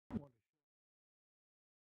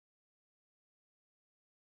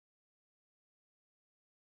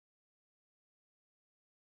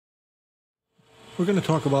We're going to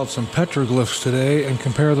talk about some petroglyphs today and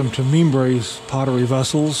compare them to Mimbres pottery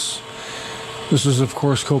vessels. This is, of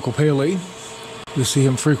course, Kokopelli. You see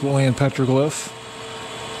him frequently in petroglyph.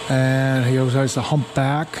 And he always has the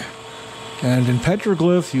humpback. And in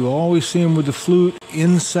petroglyph, you always see him with the flute,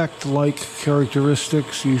 insect-like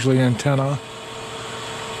characteristics, usually antenna,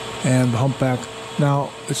 and the humpback.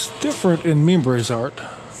 Now, it's different in Mimbres art.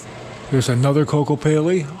 Here's another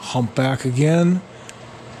Kokopelli, humpback again.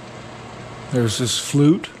 There's this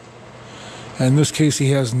flute. And in this case,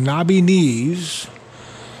 he has knobby knees.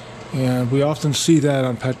 And we often see that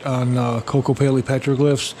on Kokopelli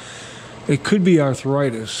petroglyphs. It could be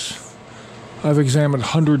arthritis. I've examined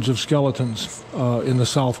hundreds of skeletons in the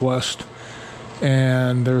Southwest,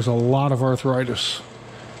 and there's a lot of arthritis.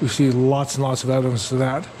 We see lots and lots of evidence of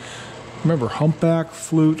that. Remember, humpback,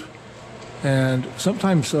 flute, and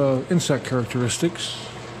sometimes insect characteristics.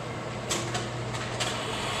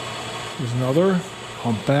 There's another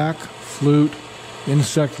humpback, flute,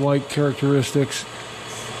 insect-like characteristics.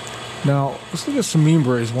 Now, let's look at some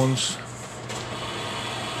Mimbres ones.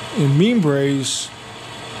 In Mimbres,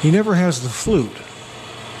 he never has the flute.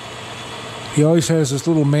 He always has this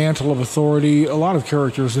little mantle of authority. A lot of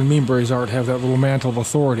characters in Mimbres art have that little mantle of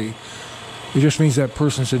authority. It just means that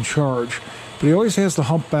person's in charge. But he always has the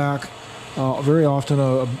humpback, very often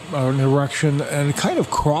an erection, and kind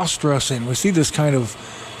of cross-dressing. We see this kind of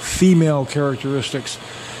female characteristics.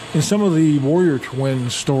 In some of the warrior twin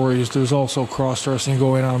stories, there's also cross-dressing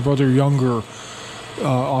going on. Brother Younger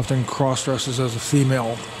often cross-dresses as a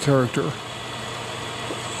female character.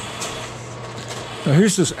 Now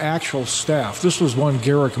here's this actual staff. This was one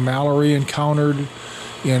Garrick Mallory encountered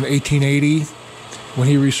in 1880 when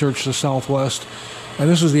he researched the Southwest. And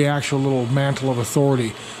this is the actual little mantle of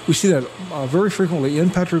authority. We see that very frequently in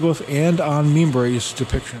petroglyph and on Mimbres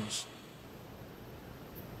depictions.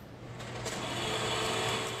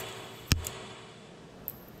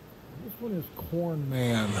 This one is Corn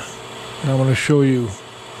Man. And I want to show you,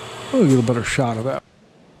 let me get a better shot of that.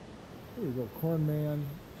 Here we go, Corn Man.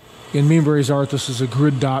 In Mimbres art, this is a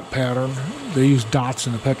grid dot pattern. They use dots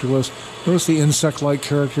in the petroglyphs. Notice the insect-like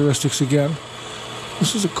characteristics again.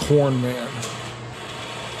 This is a corn man.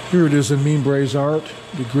 Here it is in Mimbres art,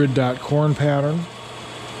 the grid dot corn pattern.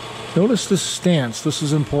 Notice this stance. This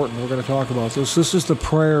is important. We're going to talk about this. This is the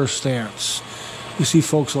prayer stance. You see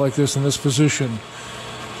folks like this in this position.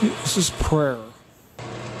 This is prayer.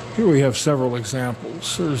 Here we have several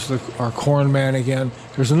examples. There's our corn man again.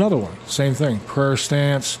 There's another one. Same thing. Prayer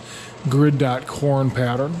stance, grid dot corn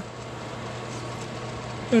pattern.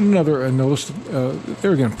 And another, and notice,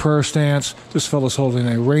 there again, prayer stance. This fellow's holding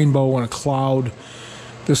a rainbow and a cloud.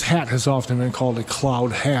 This hat has often been called a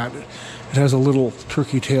cloud hat. It has a little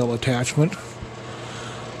turkey tail attachment.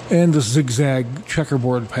 And the zigzag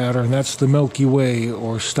checkerboard pattern. That's the Milky Way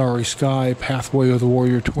or starry sky pathway of the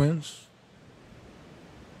warrior twins.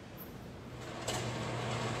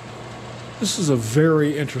 This is a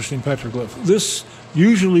very interesting petroglyph. This,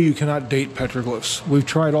 usually you cannot date petroglyphs. We've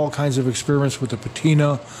tried all kinds of experiments with the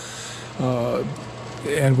patina,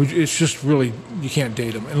 and it's just really, you can't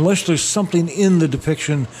date them. Unless there's something in the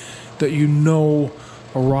depiction that you know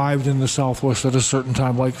arrived in the Southwest at a certain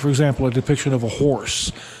time, like, for example, a depiction of a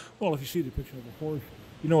horse. Well, if you see a depiction of a horse,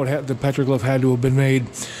 you know the petroglyph had to have been made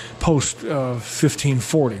post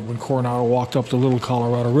 1540, when Coronado walked up the Little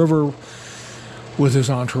Colorado River with his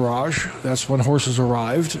entourage. That's when horses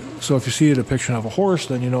arrived. So if you see a depiction of a horse,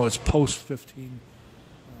 then you know it's post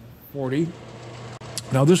 1540.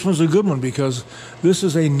 Now this one's a good one because this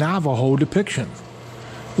is a Navajo depiction.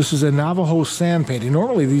 This is a Navajo sand painting.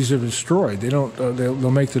 Normally these are destroyed. They don't.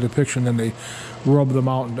 They'll make the depiction and they rub them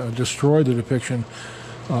out and destroy the depiction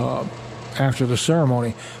after the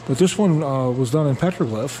ceremony. But this one was done in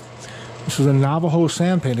petroglyph. This is a Navajo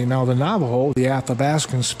sand painting. Now the Navajo, the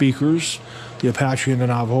Athabascan speakers, the Apache and the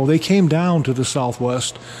Navajo, they came down to the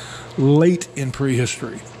Southwest late in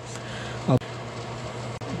prehistory.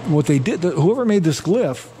 What they did, whoever made this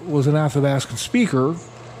glyph was an Athabascan speaker,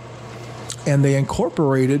 and they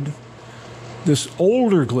incorporated this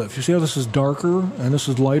older glyph. You see how this is darker and this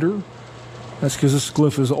is lighter? That's because this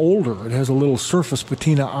glyph is older. It has a little surface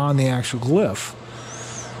patina on the actual glyph.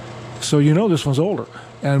 So you know this one's older.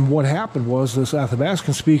 And what happened was this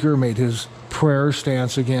Athabascan speaker made his prayer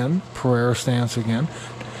stance again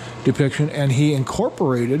depiction, and he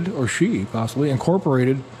incorporated, or she possibly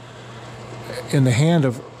incorporated, in the hand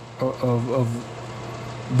of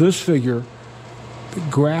this figure,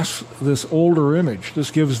 grasps this older image.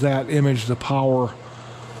 This gives that image the power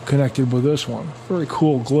connected with this one. Very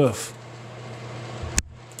cool glyph.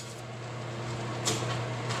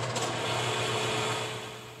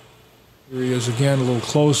 Here he is again, a little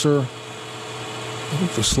closer. I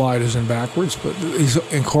think the slide is in backwards, but he's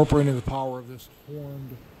incorporating the power of this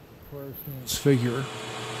horned prayer stance figure.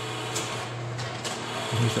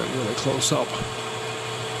 Here's that really close up.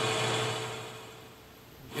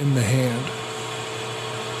 In the hand.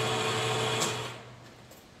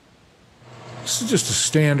 This is just a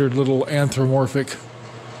standard little anthropomorphic,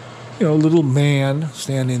 little man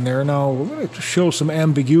standing there. Now, we're going to show some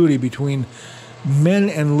ambiguity between men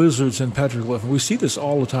and lizards in petroglyph. We see this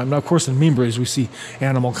all the time. Now, of course, in Mimbres, we see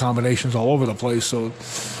animal combinations all over the place. So,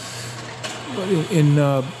 but in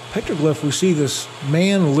petroglyph, we see this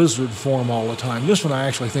man-lizard form all the time. This one I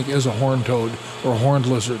actually think is a horned toad or a horned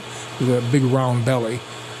lizard with a big round belly.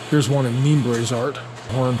 Here's one in Mimbres art,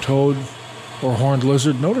 horned toad or horned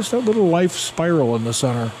lizard. Notice that little life spiral in the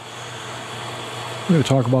center. I'm going to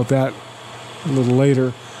talk about that a little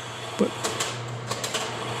later, but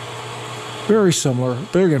very similar,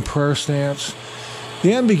 big in prayer stance.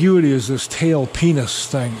 The ambiguity is this tail penis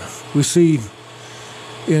thing. We see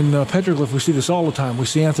in petroglyph, we see this all the time. We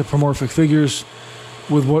see anthropomorphic figures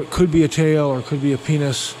with what could be a tail or could be a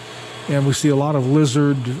penis, and we see a lot of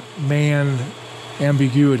lizard, man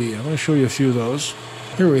ambiguity. I'm going to show you a few of those.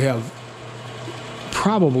 Here we have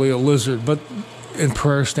probably a lizard, but in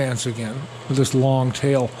prayer stance again, with this long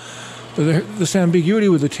tail. But this ambiguity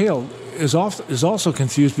with the tail is also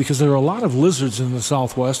confused because there are a lot of lizards in the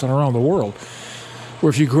Southwest and around the world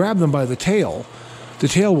where if you grab them by the tail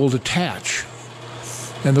will detach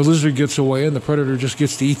and the lizard gets away and the predator just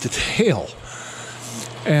gets to eat the tail.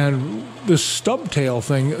 And this stub tail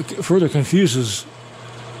thing further confuses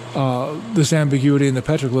this ambiguity in the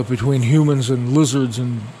petroglyph between humans and lizards.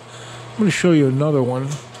 And I'm going to show you another one.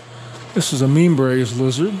 This is a Mimbres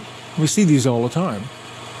lizard. We see these all the time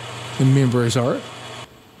in Mimbres art.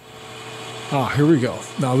 Here we go.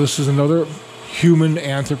 Now this is another human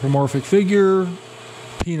anthropomorphic figure.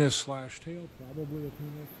 Penis/tail, probably a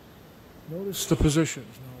penis. Notice the positions.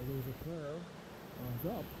 Now there's a prayer,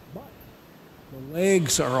 arms up, but the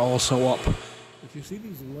legs are also up. If you see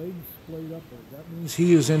these legs splayed up, that means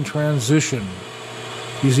he is in transition.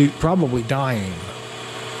 He's probably dying.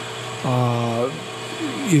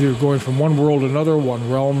 Either going from one world to another, one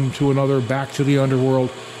realm to another, back to the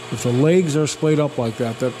underworld. If the legs are splayed up like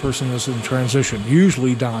that, that person is in transition,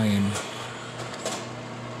 usually dying.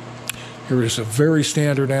 Here is a very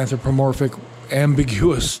standard anthropomorphic,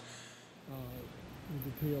 ambiguous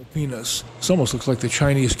with the tail penis. This almost looks like the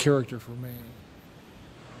Chinese character for man.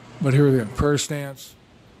 But here again, prayer stance,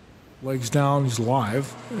 legs down, he's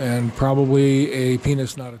alive, and probably a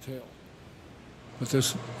penis, not a tail. But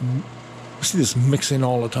this, you see this mixing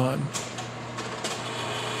all the time.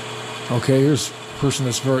 Okay, here's a person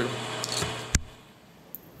that's has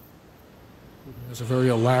a very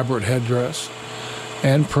elaborate headdress,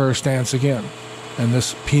 and prayer stance again, and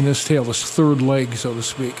this penis tail, this third leg, so to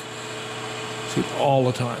speak. See it all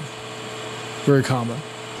the time. Very common.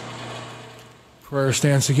 Prayer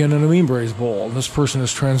stance again in a Mimbres bowl. And this person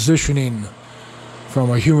is transitioning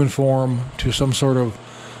from a human form to some sort of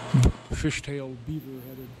fish-tailed,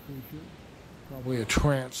 beaver-headed creature. Probably a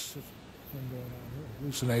trance thing going on here,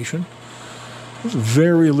 hallucination. It's a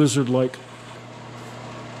very lizard-like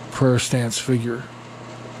prayer stance figure.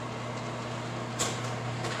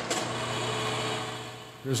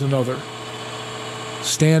 Here's another.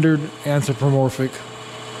 Standard anthropomorphic.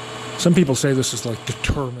 Some people say this is like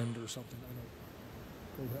determined or something.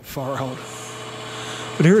 I don't go that far out.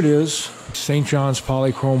 But here it is. St. John's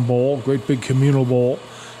polychrome bowl, great big communal bowl.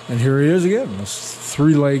 And here he is again, this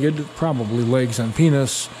three-legged, probably legs and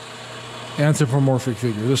penis, anthropomorphic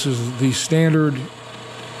figure. This is the standard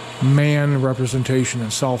man representation in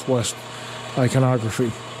Southwest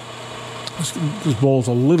iconography. This bowl is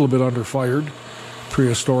a little bit under-fired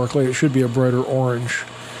prehistorically. It should be a brighter orange.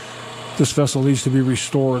 This vessel needs to be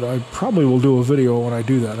restored. I probably will do a video when I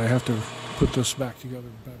do that. I have to put this back together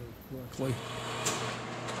better, correctly.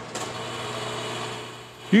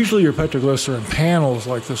 Usually your petroglyphs are in panels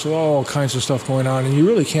like this with all kinds of stuff going on, and you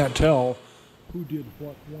really can't tell who did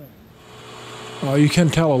what when. You can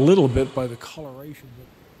tell a little bit by the coloration, but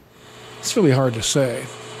it's really hard to say.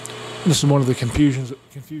 This is one of the confusions about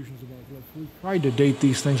glyphs. We tried to date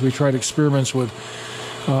these things. We tried experiments with,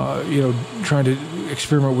 trying to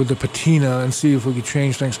experiment with the patina and see if we could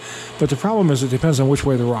change things. But the problem is it depends on which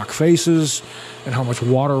way the rock faces and how much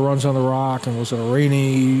water runs on the rock, and was it a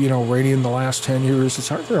rainy in the last 10 years. It's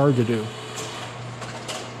very hard to do.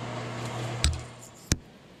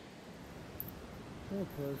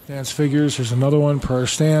 Prayer stance figures. Here's another one. Prayer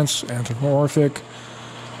stance, anthropomorphic.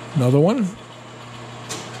 Another one.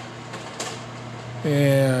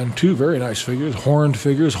 And two very nice figures, horned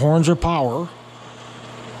figures. Horns are power.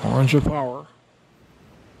 Horns are power.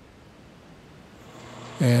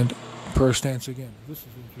 And prayer stance again. This is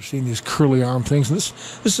interesting, these curly arm things. And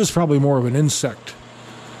this is probably more of an insect.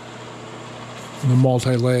 The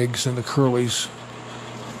multi-legs and the curlies.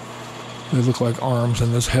 They look like arms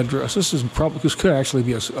in this headdress. This could actually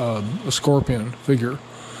be a scorpion figure.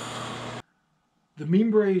 The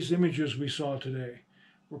Mimbres images we saw today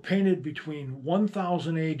were painted between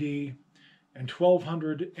 1000 AD and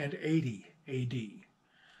 1280 AD.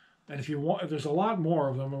 And if you want, there's a lot more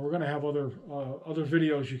of them, and we're going to have other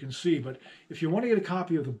videos you can see. But if you want to get a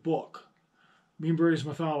copy of the book, Mimbres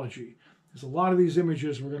Mythology, there's a lot of these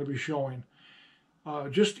images we're going to be showing.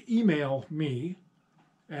 Just email me,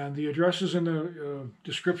 and the address is in the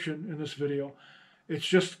description in this video. It's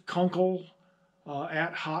just Cunkle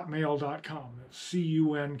at hotmail.com. That's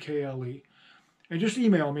Cunkle. And just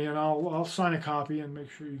email me, and I'll sign a copy and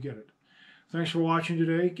make sure you get it. Thanks for watching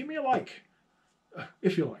today. Give me a like,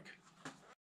 if you like.